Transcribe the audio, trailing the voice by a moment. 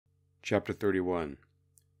Chapter 31.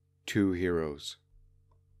 Two Heroes.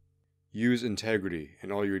 Use integrity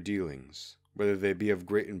in all your dealings, whether they be of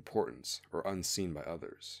great importance or unseen by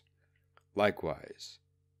others. Likewise,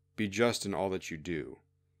 be just in all that you do,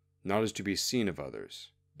 not as to be seen of others,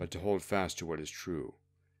 but to hold fast to what is true.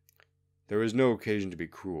 There is no occasion to be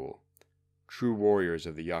cruel. True warriors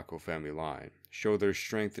of the Yako family line show their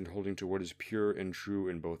strength in holding to what is pure and true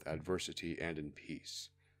in both adversity and in peace.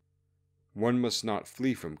 One must not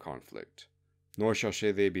flee from conflict, nor shall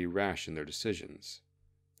they be rash in their decisions.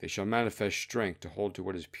 They shall manifest strength to hold to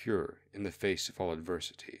what is pure in the face of all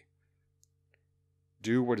adversity.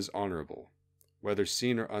 Do what is honorable, whether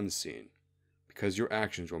seen or unseen, because your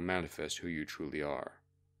actions will manifest who you truly are.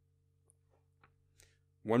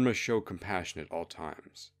 One must show compassion at all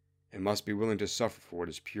times, and must be willing to suffer for what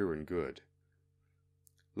is pure and good.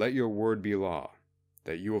 Let your word be law,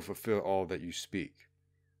 that you will fulfill all that you speak.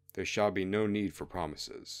 There shall be no need for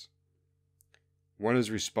promises. One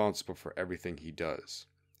is responsible for everything he does,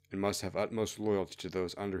 and must have utmost loyalty to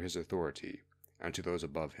those under his authority, and to those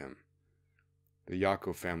above him. The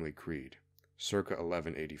Yako Family Creed, circa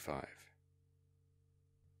 1185.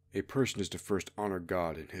 A person is to first honor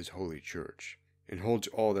God in his holy church, and hold to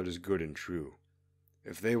all that is good and true.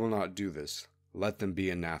 If they will not do this, let them be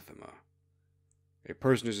anathema. A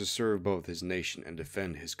person is to serve both his nation and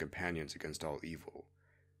defend his companions against all evil.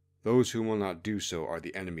 Those who will not do so are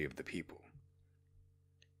the enemy of the people.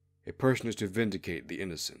 A person is to vindicate the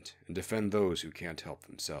innocent and defend those who can't help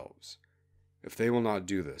themselves. If they will not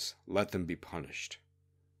do this, let them be punished.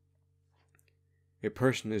 A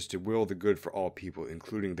person is to will the good for all people,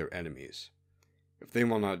 including their enemies. If they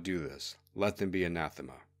will not do this, let them be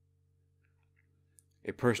anathema.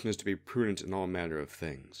 A person is to be prudent in all manner of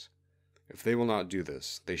things. If they will not do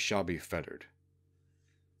this, they shall be fettered.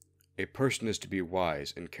 A person is to be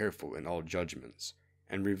wise and careful in all judgments,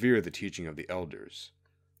 and revere the teaching of the elders.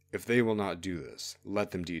 If they will not do this,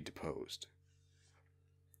 let them be deposed.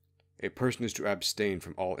 A person is to abstain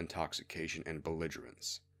from all intoxication and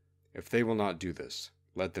belligerence. If they will not do this,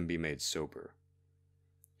 let them be made sober.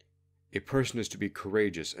 A person is to be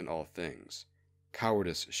courageous in all things.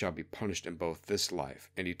 Cowardice shall be punished in both this life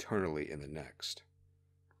and eternally in the next.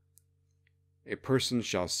 A person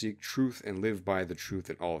shall seek truth and live by the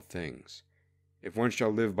truth in all things. If one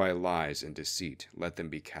shall live by lies and deceit, let them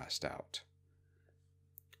be cast out.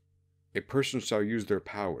 A person shall use their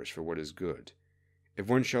powers for what is good. If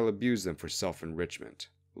one shall abuse them for self-enrichment,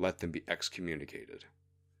 let them be excommunicated.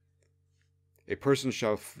 A person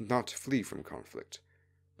shall not flee from conflict,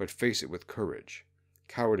 but face it with courage.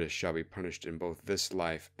 Cowardice shall be punished in both this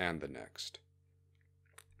life and the next.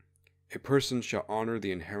 A person shall honor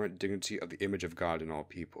the inherent dignity of the image of God in all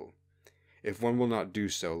people. If one will not do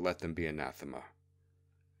so, let them be anathema.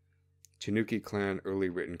 Tanuki Clan Early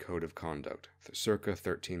Written Code of Conduct, circa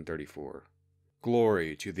 1334.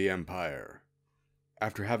 Glory to the Empire!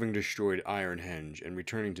 After having destroyed Iron Henge and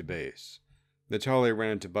returning to base, Natalia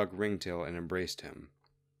ran into Buck Ringtail and embraced him.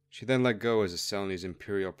 She then let go as a Celanese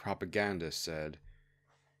Imperial propagandist said,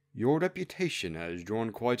 "Your reputation has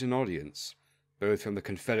drawn quite an audience, both from the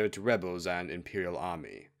Confederate rebels and Imperial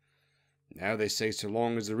army. Now they say so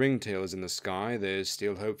long as the ringtail is in the sky, there is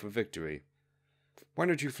still hope for victory. Why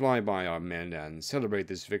don't you fly by our men and celebrate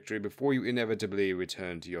this victory before you inevitably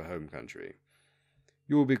return to your home country?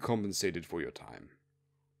 You will be compensated for your time."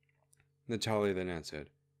 Natalia then answered,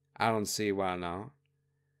 "I don't see why not.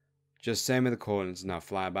 Just send me the coordinates and I'll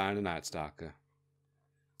fly by in a Night Stalker."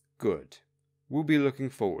 "Good. We'll be looking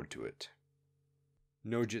forward to it."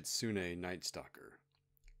 Nojitsune Night Stalker.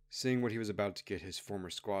 Seeing what he was about to get his former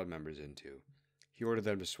squad members into, he ordered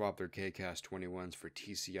them to swap their KCAS 21s for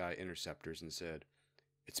TCI interceptors and said,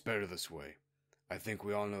 "It's better this way. I think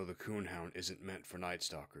we all know the Coonhound isn't meant for Night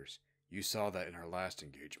Stalkers. You saw that in our last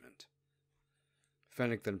engagement."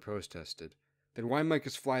 Fennec then protested, "Then why make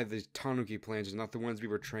us fly the Tanuki planes and not the ones we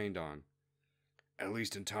were trained on?" "At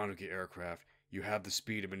least in Tanuki aircraft, you have the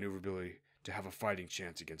speed and maneuverability to have a fighting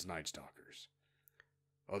chance against Night Stalkers.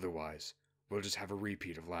 Otherwise, we'll just have a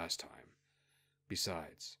repeat of last time.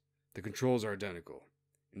 Besides, the controls are identical,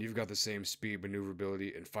 and you've got the same speed,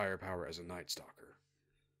 maneuverability, and firepower as a Night Stalker."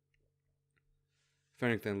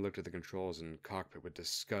 Fennec then looked at the controls in the cockpit with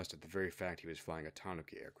disgust at the very fact he was flying a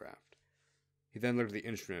Tanuki aircraft. He then looked at the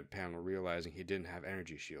instrument panel, realizing he didn't have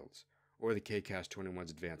energy shields, or the KCAS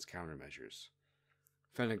 21's advanced countermeasures.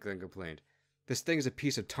 Fennec then complained, "This thing is a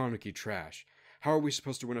piece of Tanuki trash. How are we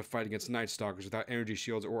supposed to win a fight against Night Stalkers without energy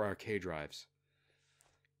shields or our K-drives?"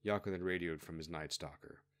 Yako then radioed from his Night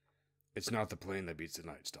Stalker, "It's not the plane that beats the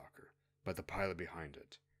Night Stalker, but the pilot behind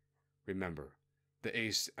it. Remember, The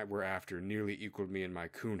ace we're after nearly equaled me and my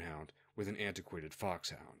coonhound with an antiquated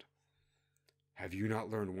foxhound. Have you not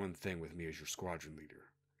learned one thing with me as your squadron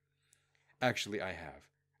leader? Actually, I have.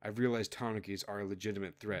 I've realized Tanukis are a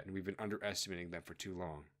legitimate threat, and we've been underestimating them for too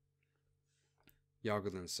long.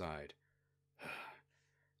 Yako then sighed.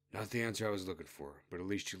 Not the answer I was looking for, but at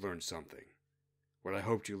least you learned something. What I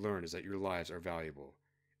hoped you learned is that your lives are valuable,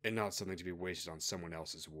 and not something to be wasted on someone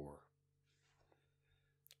else's war.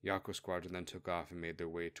 Yako's squadron then took off and made their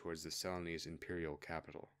way towards the Celanese imperial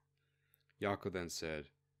capital. Yako then said,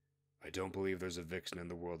 I don't believe there's a vixen in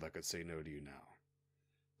the world that could say no to you now.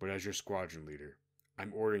 But as your squadron leader,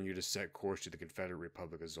 I'm ordering you to set course to the Confederate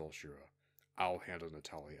Republic of Zulshura. I'll handle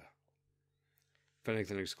Natalia. Fennec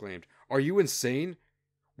then exclaimed, Are you insane?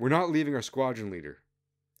 We're not leaving our squadron leader.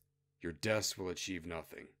 Your deaths will achieve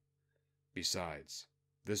nothing. Besides,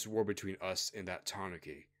 this war between us and that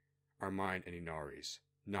Tanuki are mine and Inari's,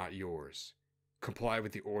 not yours. Comply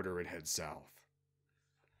with the order and head south.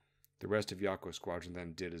 The rest of Yako's squadron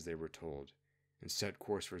then did as they were told, and set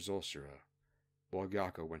course for Zulshura, while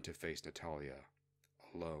Yako went to face Natalia,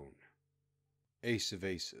 alone. Ace of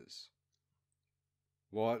Aces.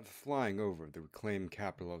 While flying over the reclaimed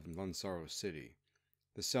capital of Lunsaro City,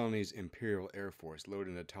 the Celanese Imperial Air Force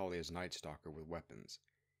loaded Natalia's Night Stalker with weapons,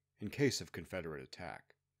 in case of Confederate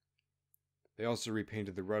attack. They also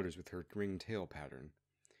repainted the rudders with her ring tail pattern,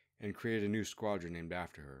 and created a new squadron named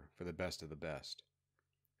after her, for the best of the best.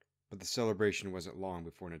 But the celebration wasn't long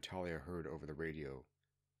before Natalia heard over the radio,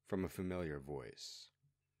 from a familiar voice.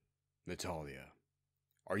 Natalia,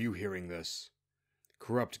 are you hearing this?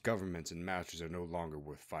 Corrupt governments and masters are no longer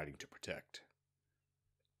worth fighting to protect.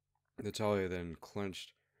 Natalia then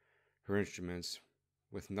clenched her instruments,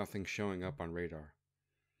 with nothing showing up on radar.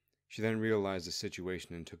 She then realized the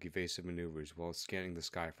situation and took evasive maneuvers while scanning the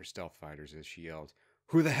sky for stealth fighters as she yelled,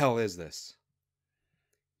 Who the hell is this?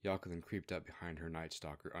 Yako then creeped up behind her Night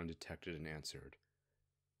Stalker undetected and answered,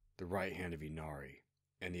 The right hand of Inari,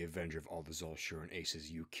 and the avenger of all the Zulshuran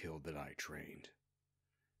aces you killed that I trained.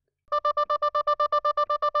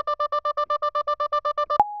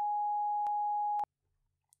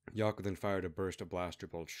 Yako then fired a burst of blaster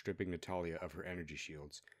bolts, stripping Natalia of her energy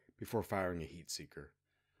shields, before firing a heat seeker.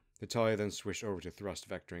 Natalia then switched over to thrust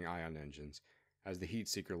vectoring ion engines, as the heat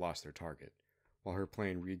seeker lost their target, while her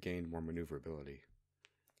plane regained more maneuverability.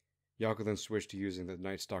 Yako then switched to using the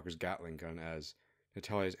Night Stalker's Gatling gun as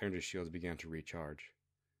Natalia's energy shields began to recharge.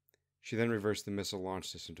 She then reversed the missile launch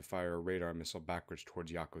system to fire a radar missile backwards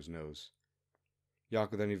towards Yako's nose.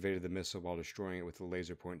 Yako then evaded the missile while destroying it with the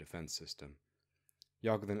laser point defense system.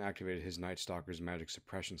 Yako then activated his Night Stalker's magic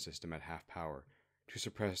suppression system at half power to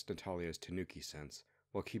suppress Natalia's Tanuki sense,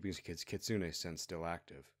 while keeping his Kitsune sense still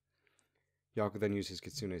active. Yako then used his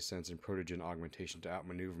Kitsune sense and protogen augmentation to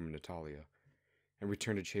outmaneuver Natalia, and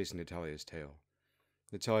returned to chasing Natalia's tail.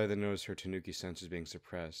 Natalia then noticed her Tanuki sense was being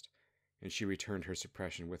suppressed, and she returned her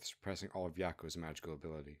suppression with suppressing all of Yako's magical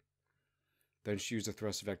ability. Then she used the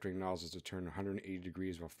thrust vectoring nozzles to turn 180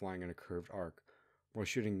 degrees while flying in a curved arc, while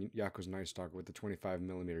shooting Yako's Night Stalker with the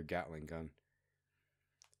 25mm Gatling gun.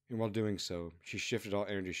 And while doing so, she shifted all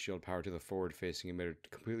energy shield power to the forward-facing emitter,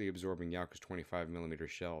 completely absorbing Yako's 25mm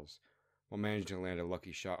shells, while managing to land a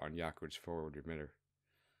lucky shot on Yako's forward emitter.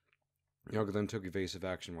 Yako then took evasive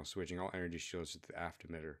action while switching all energy shields to the aft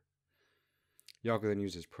emitter. Yako then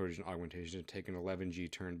used his protogen augmentation to take an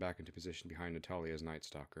 11G turn back into position behind Natalia's Night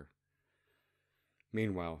Stalker.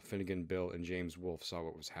 Meanwhile, Finnegan, Bill, and James Wolfe saw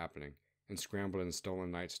what was happening, and scrambled in stolen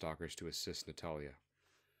Night Stalkers to assist Natalia.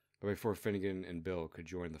 But before Finnegan and Bill could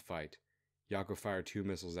join the fight, Yako fired 2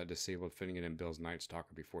 missiles that disabled Finnegan and Bill's Night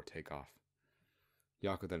Stalker before takeoff.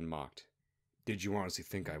 Yako then mocked, Did you honestly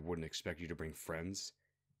think I wouldn't expect you to bring friends?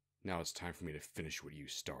 Now it's time for me to finish what you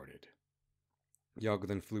started. Yako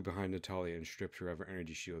then flew behind Natalia and stripped her of her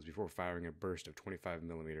energy shields before firing a burst of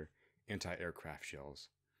 25mm anti-aircraft shells.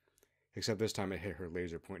 Except this time it hit her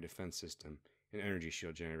laser point defense system and energy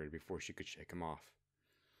shield generator before she could shake him off.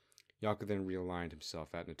 Yako then realigned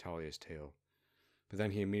himself at Natalia's tail, but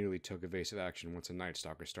then he immediately took evasive action once a Night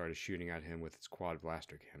Stalker started shooting at him with its quad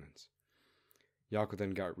blaster cannons. Yako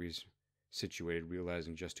then got situated,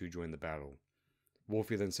 realizing just who joined the battle.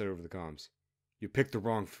 Wolfie then said over the comms, You picked the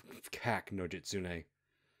wrong hack, Nojitsune.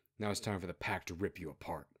 Now it's time for the pack to rip you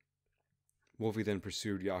apart. Wolfie then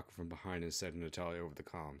pursued Yako from behind and said to Natalia over the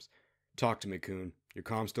comms, Talk to me, Coon. Your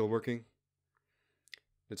comm still working?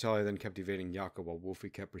 Natalia then kept evading Yako while Wolfie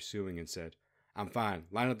kept pursuing and said, I'm fine.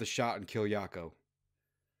 Line up the shot and kill Yako.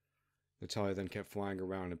 Natalia then kept flying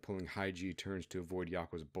around and pulling high G turns to avoid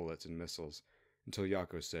Yako's bullets and missiles until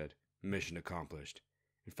Yako said, Mission accomplished,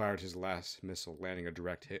 He fired his last missile, landing a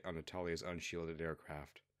direct hit on Natalia's unshielded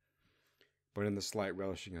aircraft. But in the slight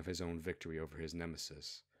relishing of his own victory over his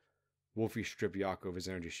nemesis, Wolfie stripped Yako of his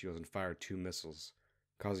energy shields and fired 2 missiles,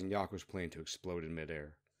 causing Yako's plane to explode in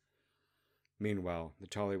midair. Meanwhile,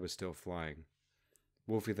 Natalia was still flying.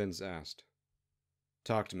 Wolfie then asked,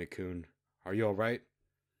 "Talk to me, Coon. Are you alright?"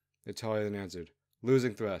 Natalia then answered,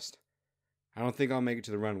 "Losing thrust. I don't think I'll make it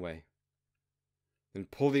to the runway." "Then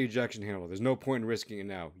pull the ejection handle. There's no point in risking it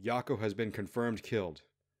now. Yako has been confirmed killed."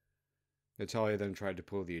 Natalia then tried to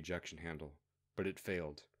pull the ejection handle, but it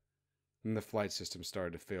failed. Then the flight system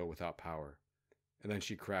started to fail without power, and then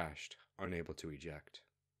she crashed, unable to eject.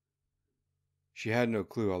 She had no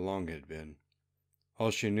clue how long it had been.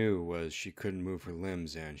 All she knew was she couldn't move her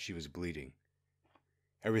limbs and she was bleeding.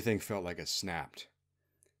 Everything felt like it snapped,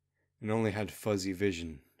 and only had fuzzy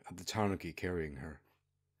vision of the tanuki carrying her.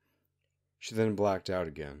 She then blacked out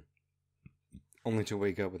again, only to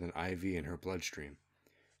wake up with an IV in her bloodstream,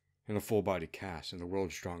 and a full-body cast and the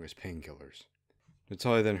world's strongest painkillers.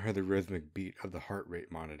 Natalia then heard the rhythmic beat of the heart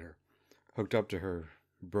rate monitor, hooked up to her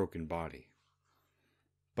broken body.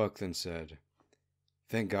 Buck then said,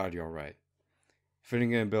 "Thank God you're all right.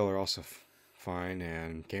 Finnegan and Bill are also fine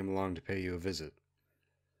and came along to pay you a visit."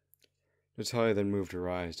 Natalia then moved her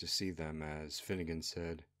eyes to see them as Finnegan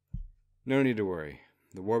said, "No need to worry.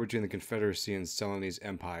 The war between the Confederacy and Celanese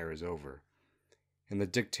Empire is over, and the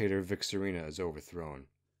dictator Vixarina is overthrown.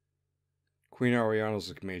 Queen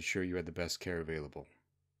Arianos made sure you had the best care available."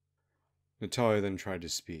 Natalia then tried to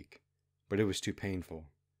speak, but it was too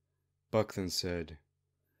painful. Buck then said,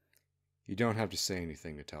 "You don't have to say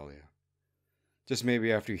anything, Natalia. Just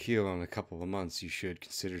maybe after you heal in a couple of months, you should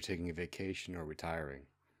consider taking a vacation or retiring.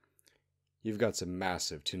 You've got some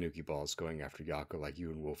massive tanuki balls going after Yako like you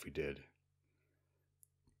and Wolfie did."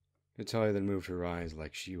 Natalia then moved her eyes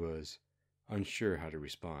like she was unsure how to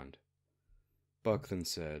respond. Buck then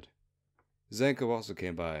said, "Zanko also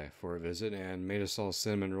came by for a visit and made us all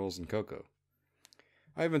cinnamon rolls and cocoa.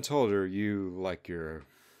 I even told her you like your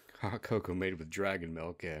hot cocoa made with dragon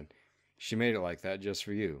milk, and she made it like that just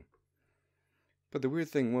for you. But the weird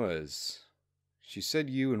thing was, she said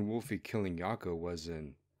you and Wolfie killing Yako was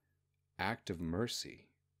an act of mercy.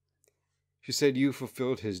 She said you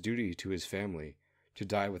fulfilled his duty to his family to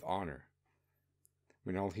die with honor,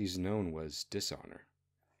 when all he's known was dishonor.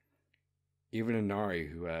 Even Inari,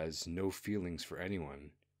 who has no feelings for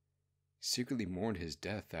anyone, secretly mourned his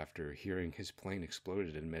death after hearing his plane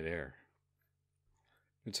exploded in midair."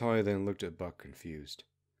 Natalia then looked at Buck confused.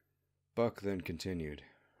 Buck then continued,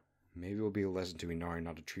 "Maybe it will be a lesson to Inari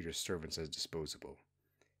not to treat her servants as disposable,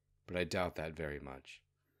 but I doubt that very much.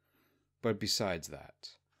 But besides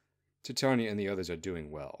that, Titania and the others are doing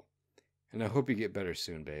well, and I hope you get better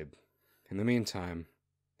soon, babe. In the meantime,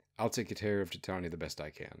 I'll take care of Titania the best I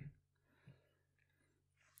can."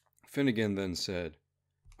 Finnegan then said,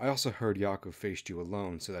 "I also heard Yako faced you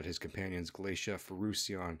alone so that his companions Glacia,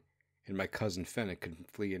 Ferucion, and my cousin Fennec could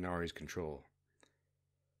flee Inari's control.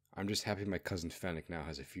 I'm just happy my cousin Fennec now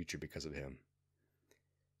has a future because of him.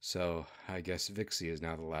 So, I guess Vixie is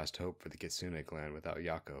now the last hope for the Kitsune clan without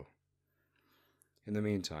Yako. In the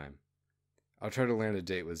meantime, I'll try to land a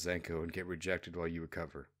date with Zanko and get rejected while you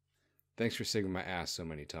recover. Thanks for saving my ass so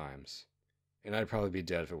many times. And I'd probably be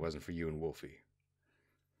dead if it wasn't for you and Wolfie."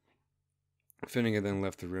 Finnegan then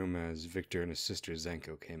left the room as Victor and his sister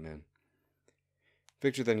Zanko came in.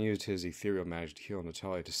 Victor then used his ethereal magic to heal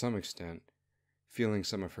Natalia to some extent, feeling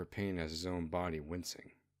some of her pain as his own body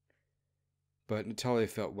wincing. But Natalia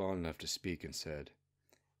felt well enough to speak and said,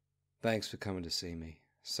 "Thanks for coming to see me.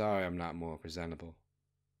 Sorry I'm not more presentable."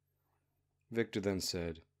 Victor then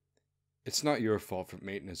said, "It's not your fault for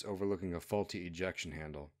maintenance overlooking a faulty ejection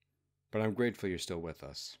handle, but I'm grateful you're still with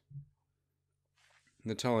us."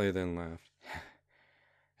 Natalia then laughed.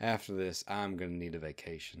 "After this, I'm going to need a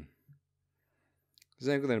vacation."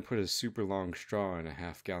 Zanko then put a super long straw in a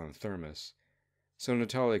half-gallon thermos, so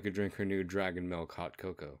Natalia could drink her new dragon milk hot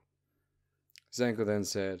cocoa. Zanko then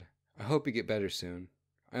said, "I hope you get better soon.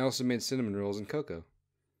 I also made cinnamon rolls and cocoa."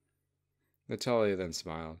 Natalia then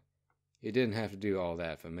smiled. "You didn't have to do all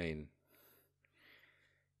that for me."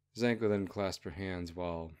 Zanko then clasped her hands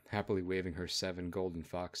while happily waving her 7 golden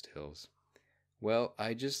foxtails. "Well,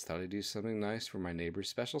 I just thought I'd do something nice for my neighbor's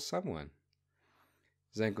special someone."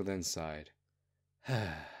 Zanko then sighed.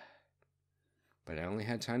 "But I only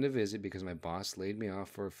had time to visit because my boss laid me off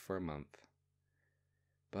for a month.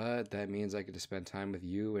 But that means I get to spend time with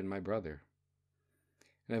you and my brother.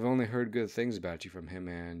 And I've only heard good things about you from him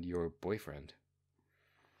and your boyfriend."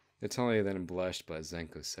 Natalia then blushed, but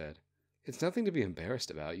Zanko said, "It's nothing to be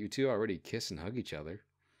embarrassed about. You two already kiss and hug each other."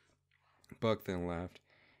 Buck then laughed.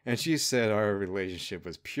 And she said our relationship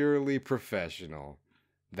was purely professional.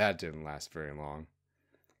 That didn't last very long.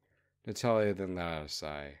 Natalia then let out a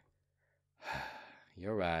sigh.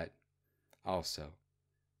 You're right. Also,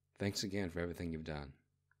 thanks again for everything you've done.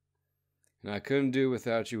 And I couldn't do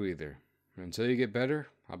without you either. Until you get better,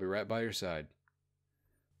 I'll be right by your side.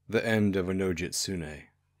 The end of Onojitsune.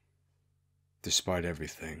 Despite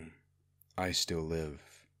everything, I still live.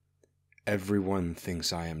 Everyone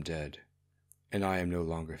thinks I am dead, and I am no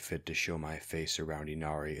longer fit to show my face around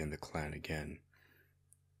Inari and the clan again.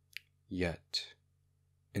 Yet,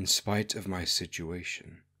 in spite of my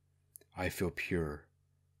situation, I feel pure,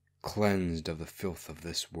 cleansed of the filth of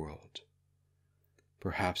this world.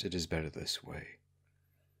 Perhaps it is better this way,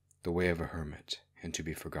 the way of a hermit, and to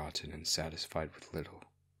be forgotten and satisfied with little.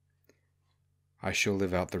 I shall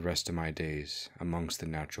live out the rest of my days amongst the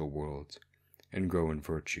natural world, and grow in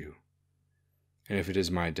virtue. And if it is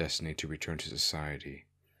my destiny to return to society,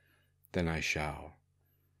 then I shall.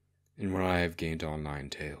 And when I have gained all 9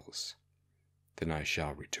 tails, then I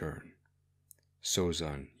shall return.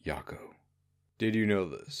 Souzun, Yako. Did you know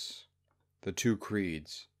this? The two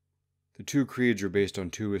creeds were based on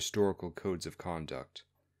 2 historical codes of conduct.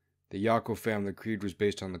 The Yako family creed was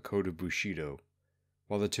based on the code of Bushido,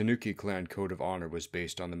 while the Tanuki clan code of honor was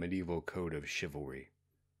based on the medieval code of chivalry.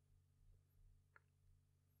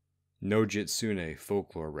 Nojitsune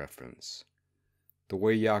folklore reference. The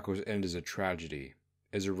way Yako's end is a tragedy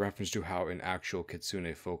is a reference to how in actual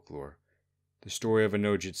Kitsune folklore, the story of a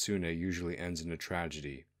Nojitsune usually ends in a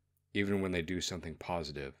tragedy, even when they do something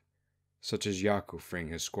positive, such as Yako freeing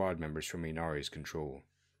his squad members from Inari's control.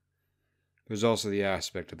 There's also the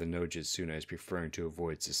aspect of the Nojitsune as preferring to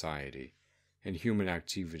avoid society and human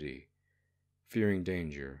activity, fearing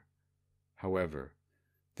danger. However,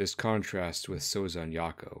 this contrasts with Souzun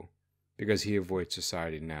Yako, because he avoids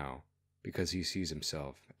society now, because he sees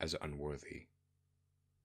himself as unworthy.